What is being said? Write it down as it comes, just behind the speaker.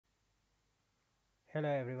Hello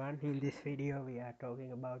everyone, in this video we are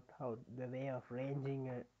talking about how the way of ranging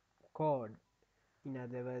a code. In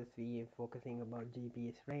other words, we are focusing about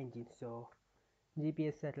GPS ranging. So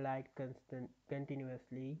GPS satellite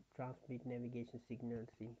continuously transmit navigation signals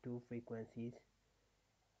in two frequencies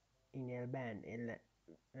in L band.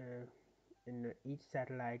 And each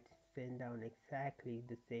satellite send down exactly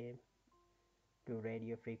the same two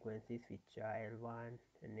radio frequencies, which are L1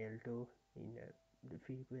 and L2 in the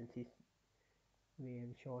frequencies we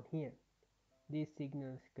have shown here. These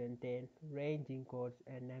signals contain ranging codes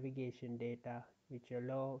and navigation data which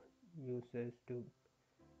allow users to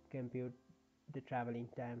compute the traveling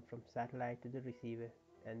time from satellite to the receiver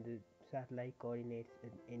and the satellite coordinates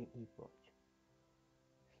at any epoch.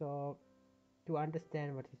 So to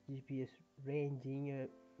understand what is GPS ranging,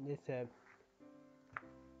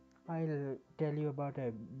 I'll tell you about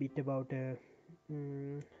a bit about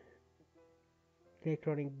mm,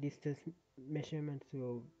 electronic distance measurement.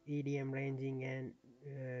 So EDM ranging and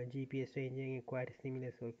GPS ranging are quite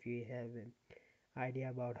similar. So if you have an idea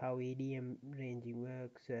about how EDM ranging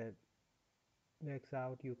works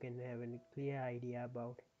out, you can have a clear idea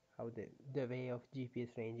about how the way of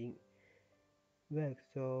GPS ranging works.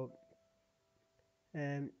 So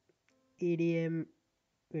EDM,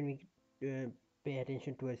 when we pay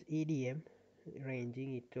attention towards EDM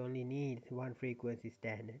ranging, it only needs one frequency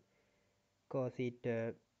standard because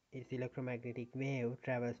its electromagnetic wave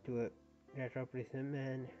travels to a retroprism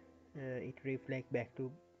and it reflects back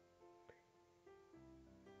to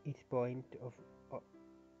its point of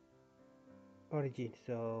origin.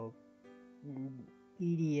 So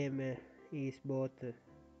EDM is both the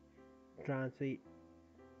transmitter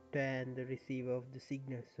and the receiver of the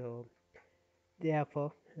signal. So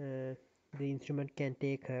therefore, the instrument can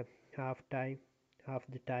take half the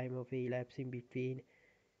time of elapsing between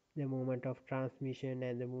the moment of transmission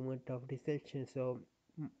and the moment of reception. So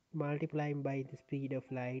multiplying by the speed of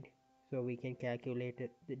light, so we can calculate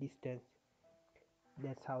the distance.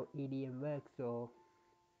 That's how EDM works. So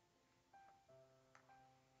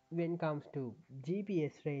when it comes to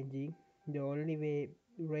GPS ranging, the only way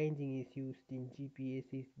ranging is used in GPS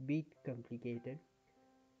is bit complicated.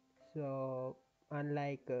 So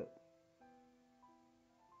unlike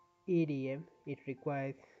EDM, it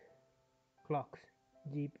requires clocks,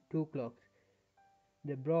 two clocks.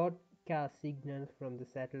 The broadcast signals from the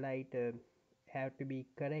satellite have to be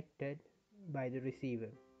corrected by the receiver.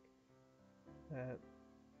 Uh,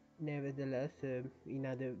 Nevertheless, in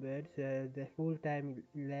other words, the full time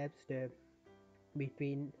elapsed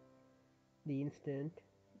between the instant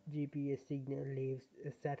GPS signal leaves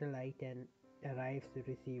a satellite and arrives the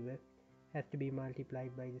receiver has to be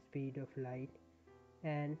multiplied by the speed of light,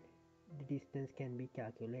 and the distance can be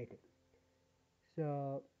calculated.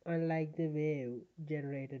 So, unlike the wave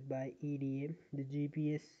generated by EDM, the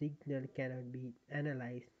GPS signal cannot be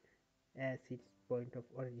analyzed as its point of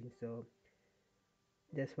origin. So,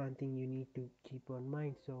 that's one thing you need to keep on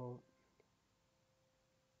mind. So,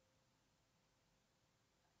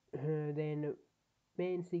 then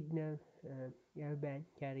main signal L-band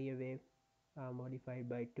carrier wave are modified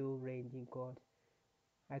by two ranging codes: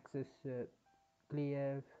 access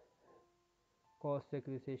clear, coarse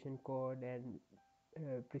acquisition code, and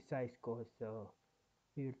precise code. So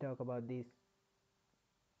we will talk about these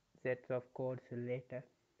sets of codes later.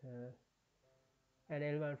 And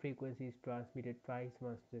L1 frequency is transmitted twice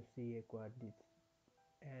once the CA coordinates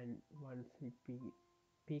and once with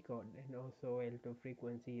P code, and also L2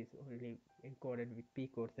 frequency is only encoded with P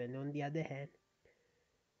codes. And on the other hand,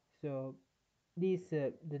 so these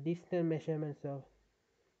the distant measurements of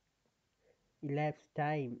elapsed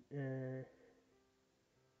time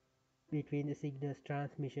between the signal's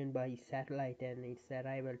transmission by satellite and its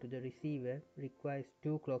arrival to the receiver requires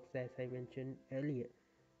two clocks, as I mentioned earlier.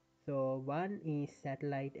 So one is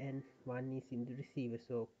satellite and one is in the receiver.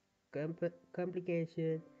 So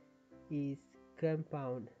complication is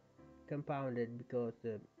compounded because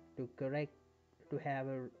to have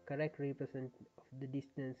a correct represent of the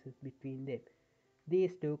distances between them,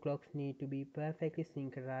 these two clocks need to be perfectly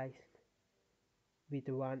synchronized with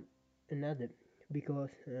one another, because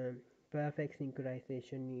perfect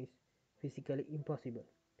synchronization is physically impossible.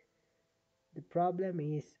 The problem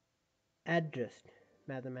is addressed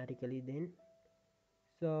mathematically then.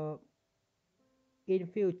 So in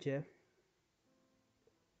future,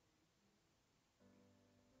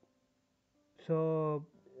 so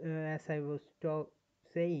as I was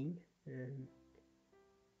saying,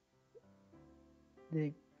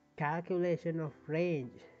 the calculation of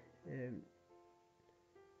range, um,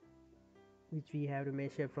 which we have to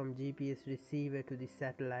measure from GPS receiver to the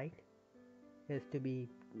satellite, has to be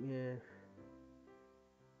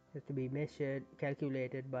has to be measured,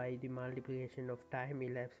 calculated by the multiplication of time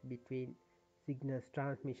elapsed between signals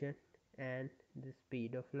transmission and the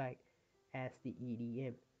speed of light as the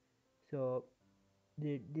EDM. So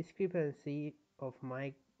the discrepancy of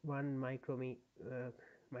 1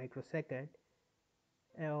 microsecond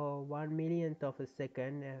or 1 millionth of a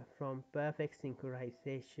second from perfect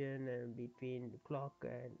synchronization between the clock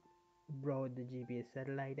and both the GPS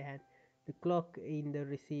satellite and the clock in the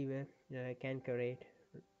receiver can create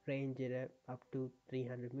range up to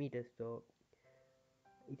 300 meters. So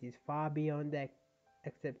it is far beyond the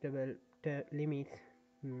acceptable limits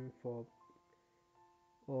for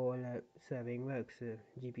all serving works,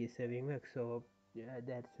 GPS serving works. So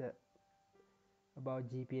that's about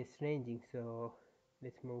GPS ranging. So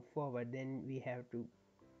let's move forward. Then we have to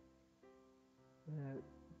uh,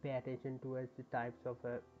 pay attention towards the types of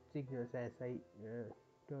signals as I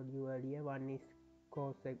told you earlier. One is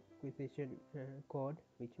course acquisition code,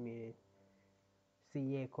 which means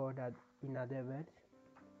CA code in other words.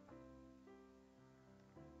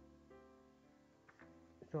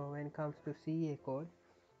 So when it comes to CA code,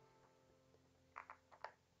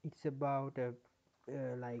 it's about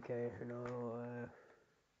like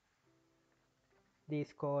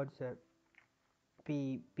these codes,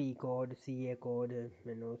 P code, CA code,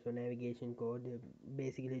 and also navigation code,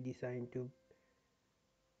 basically designed to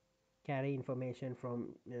carry information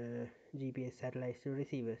from GPS satellites to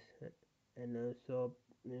receivers, and also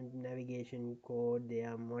navigation code. They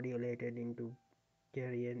are modulated into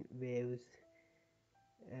carrier waves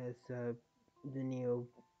as the new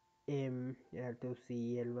M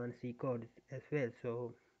L2C L1C code as well.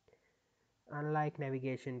 So unlike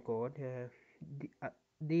navigation code,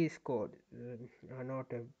 these codes are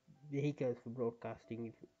not vehicles for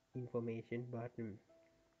broadcasting information, but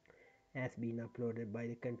has been uploaded by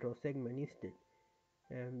the control segment instead.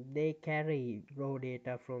 They carry raw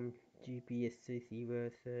data from GPS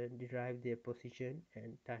receivers, derive their position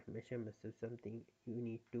and time measurements. So something you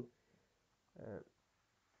need to uh,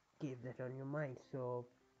 keep that on your mind. So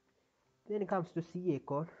when it comes to CA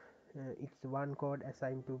code, it's one code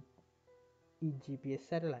assigned to each GPS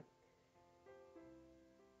satellite.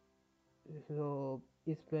 So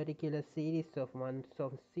this particular series of ones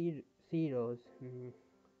of zeros,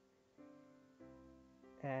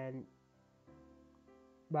 and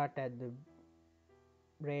but at the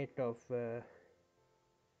rate of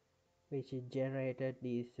which is generated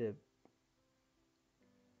is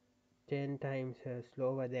 10 times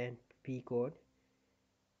slower than P code.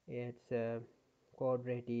 Its code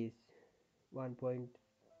rate is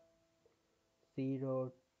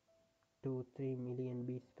 1.023 million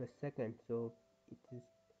bits per second, so it is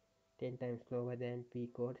 10 times slower than P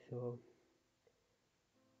code. So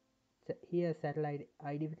here satellite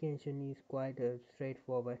identification is quite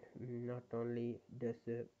straightforward. Not only does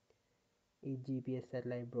each GPS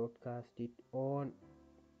satellite broadcast its own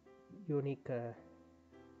unique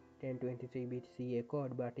 1023-bit CA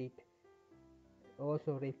code, but it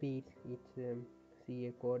also repeats its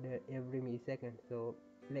CA code every millisecond. So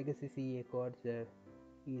legacy CA codes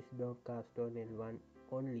is broadcast on L1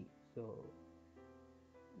 only. So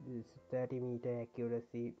this 30-meter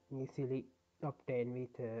accuracy easily obtained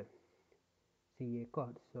with CA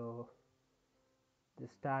code. So the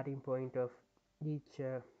starting point of each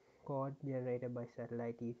code generated by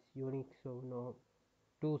satellite is unique. So no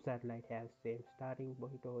two satellites have same starting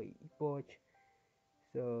point or epoch.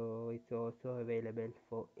 So it's also available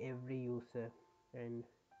for every user, and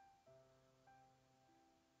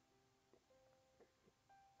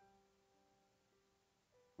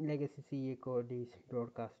legacy CA code is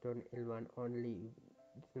broadcast on L1 only,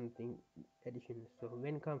 something additional. So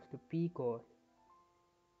when it comes to P code,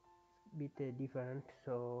 it's a bit different.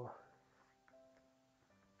 So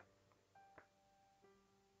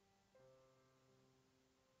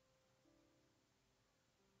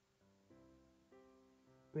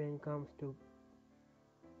when it comes to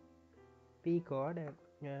P code,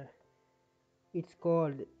 it's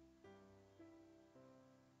called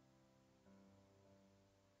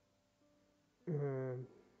um,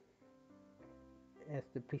 as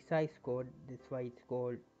the precise code. That's why it's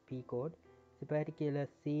called P code. It's a particular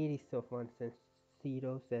series of ones and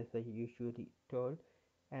zeros, as I usually told,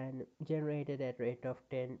 and generated at rate of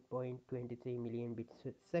 10.23 million bits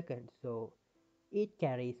per second. So it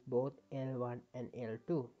carries both L1 and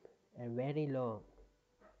L2, and very long.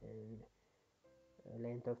 And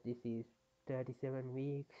length of this is 37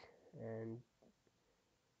 weeks, and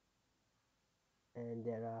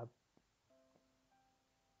there are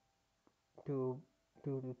 2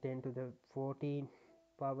 to 10 to the 14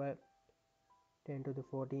 power 10 to the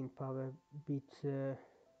 14 power bits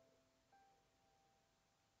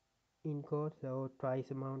encode, so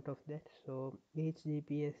twice amount of that. So each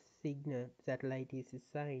GPS signal satellite is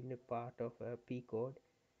assigned a part of a P code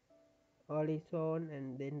all its own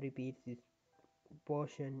and then repeats this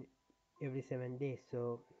portion every 7 days.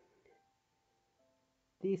 So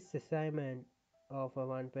this assignment of a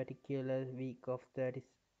one particular week of 30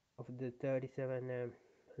 of the 37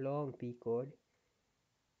 long P code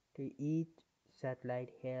to each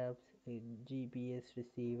satellite helps a GPS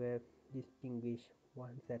receiver distinguish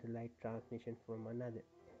one satellite transmission from another.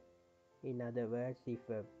 In other words, if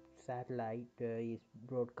a satellite is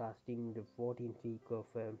broadcasting the 14th week of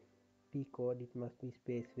P code, it must be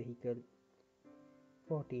Space Vehicle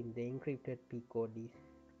 14. The encrypted P code is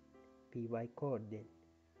PY code then.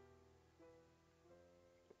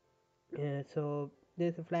 So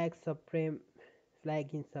there's a flag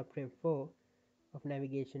in subframe 4 of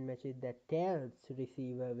navigation message that tells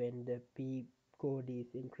receiver when the P code is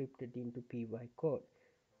encrypted into PY code.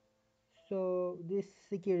 So this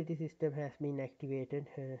security system has been activated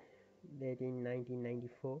late in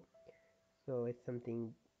 1994. So it's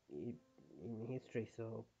something in history.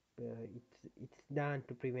 So it's done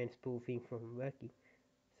to prevent spoofing from working.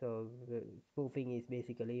 So spoofing is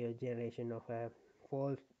basically a generation of a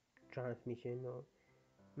false transmission or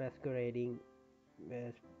masquerading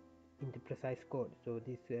as into precise code. So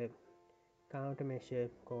this countermeasure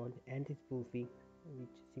called anti-spoofing, which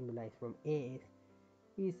symbolized from AS,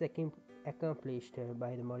 is accomplished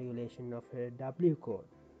by the modulation of W code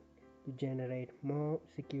to generate more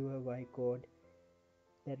secure Y code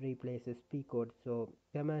that replaces P code. So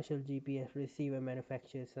commercial GPS receiver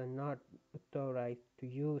manufacturers are not authorized to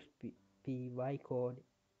use PY code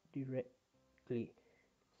directly.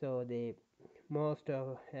 So they most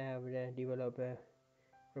have developed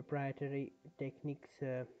proprietary techniques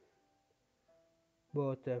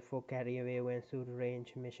both for carrier wave and pseudo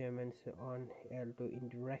range measurements on L2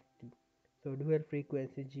 indirectly. So dual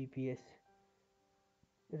frequency GPS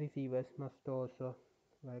receivers must also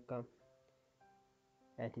welcome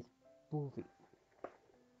anti-spoofing.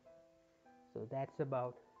 So that's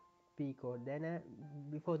about P code. Then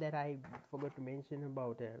before that I forgot to mention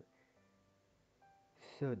about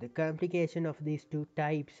so the complication of these two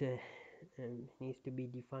types needs to be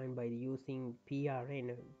defined by using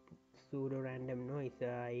PRN, pseudo random noise.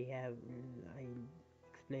 I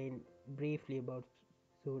explained briefly about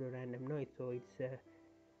pseudo random noise. So it's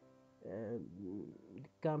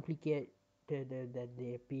complicated that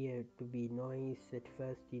they appear to be noise at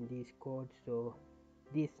first in these codes. So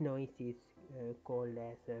this noise is called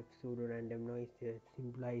as a pseudo random noise,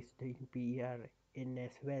 symbolized in PRN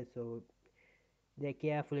as well. So they're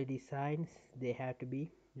carefully designed. They have to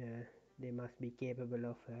be. They must be capable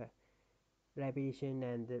of repetition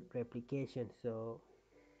and replication. So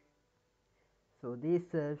this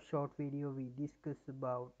short video we discuss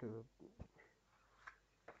about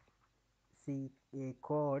CA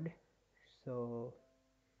code. So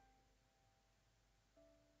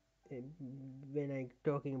uh, when I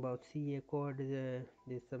talking about CA code,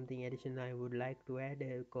 there's something additional I would like to add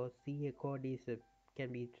because CA code is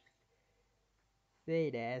can be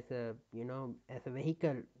said as a as a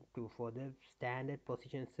vehicle to for the standard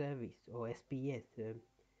position service or SPS,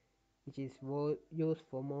 which is used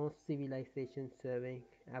for most civilization surveying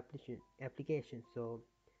applications. So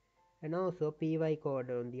and also PY code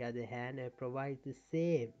on the other hand provides the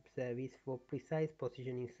same service for precise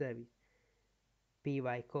positioning service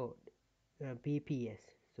PY code PPS.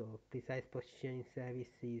 So precise positioning service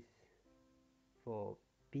is for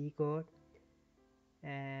P code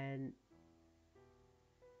and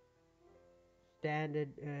standard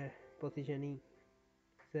positioning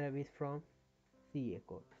service from CA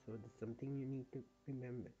code. So that's something you need to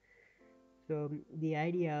remember. So the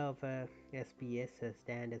idea of SPS,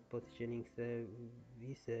 standard positioning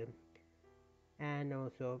service, and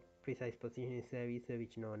also precise positioning service,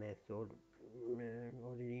 which known as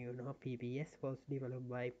already PPS, was developed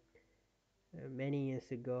by many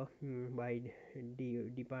years ago by the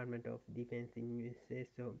Department of Defense in USA.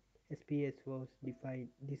 So SPS was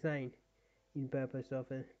designed in purpose of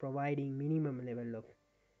providing minimum level of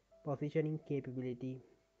positioning capability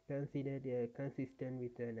considered consistent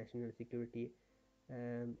with national security.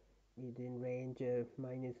 It in range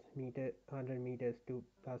minus meter 100 meters to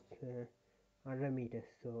plus 100 meters.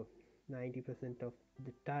 So 90% of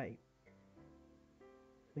the time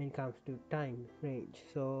when it comes to time range.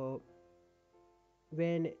 So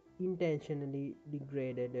when intentionally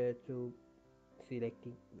degraded through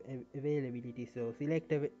selective availability. So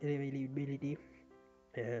selective availability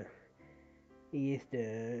uh, is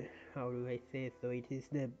the how do I say? So it is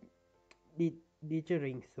the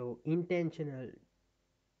deterring. So intentional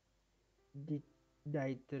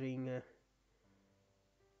dithering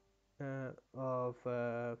of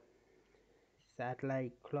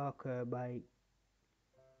satellite clock by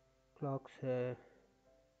clocks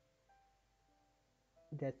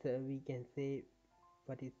that we can say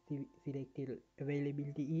what is selective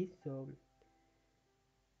availability is.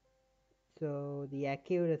 So the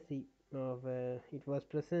accuracy of it was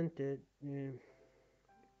presented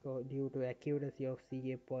so due to accuracy of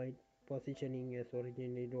CA point positioning as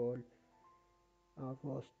originally rolled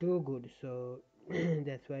was too good. So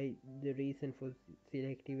that's why the reason for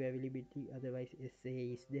selective availability, otherwise SA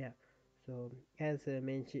is there. So as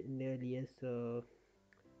mentioned earlier, so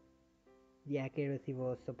the accuracy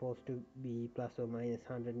was supposed to be plus or minus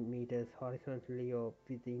 100 meters horizontally or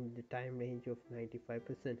within the time range of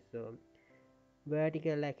 95%. So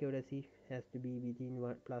vertical accuracy has to be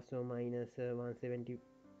within plus or minus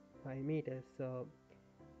 175 meters. So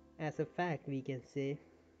as a fact, we can say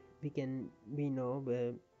we know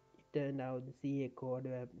it turned out the CA code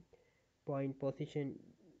point positioning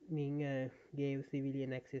gave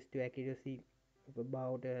civilian access to accuracy of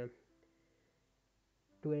about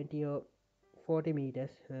 20 or 40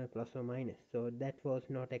 meters plus or minus. So that was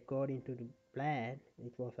not according to the plan,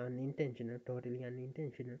 it was unintentional, totally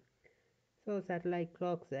unintentional. So satellite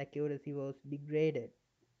clock's accuracy was degraded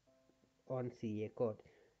on CA code.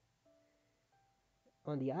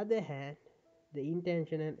 On the other hand, the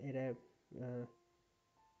intentional error uh,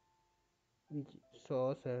 which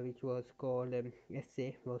source which was called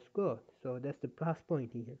SA was good. So that's the plus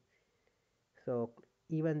point here. So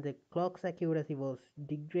even the clock's accuracy was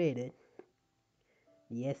degraded,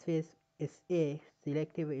 the SA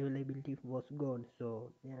selective availability was gone.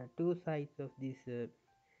 So there are two sides of this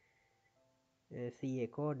CA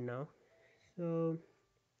code now. So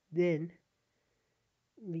then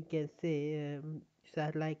we can say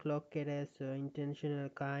satellite clock errors, intentional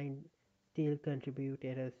kind, still contribute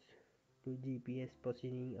errors to GPS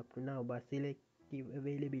positioning up to now, but selective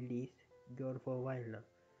availability is gone for a while now.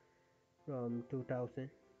 From 2000,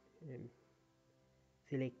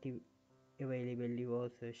 selective availability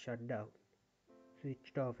was shut down,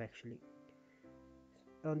 switched off actually.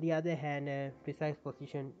 On the other hand, precise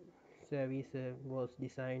position service was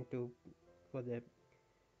designed to for the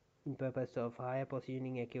in purpose of higher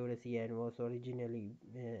positioning accuracy and was originally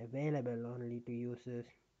available only to users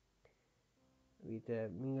with a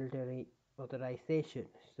military authorization.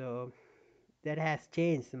 So that has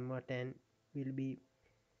changed somewhat and will be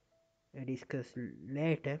discussed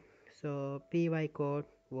later. So PY code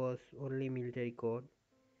was only military code,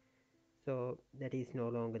 so that is no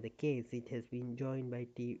longer the case. It has been joined by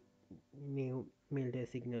new military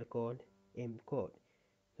signal code M code.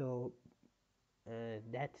 So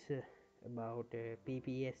that's about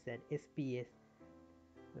PPS and SPS,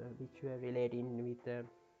 which were relating with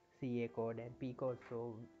CA code and P code.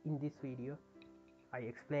 So in this video I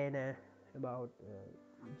explain about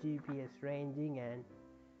GPS ranging, and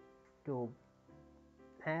to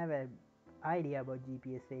have an idea about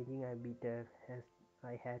GPS ranging a bit as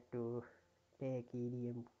I had to take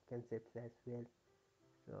EDM concepts as well.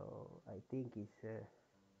 So I think easy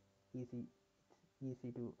it's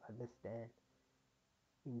easy to understand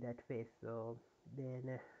in that phase. So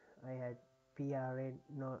then I had PRN,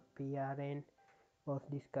 no PRN was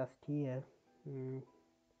discussed here in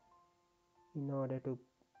order to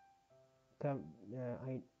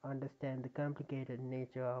I understand the complicated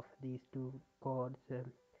nature of these two codes,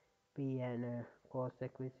 P and cost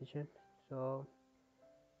acquisition. So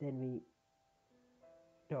then we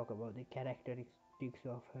talk about the characteristics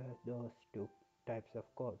of those two types of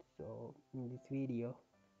codes. So in this video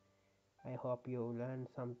I hope you learn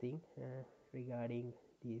something regarding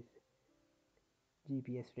these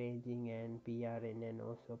GPS ranging and PRN and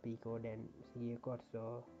also P code and CA code.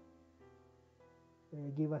 So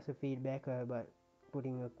give us a feedback by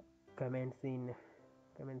putting a comments in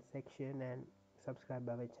comment section, and subscribe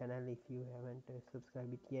our channel if you haven't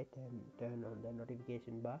subscribed it yet, and turn on the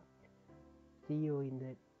notification bar. See you in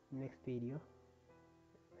the next video.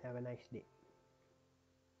 Have a nice day.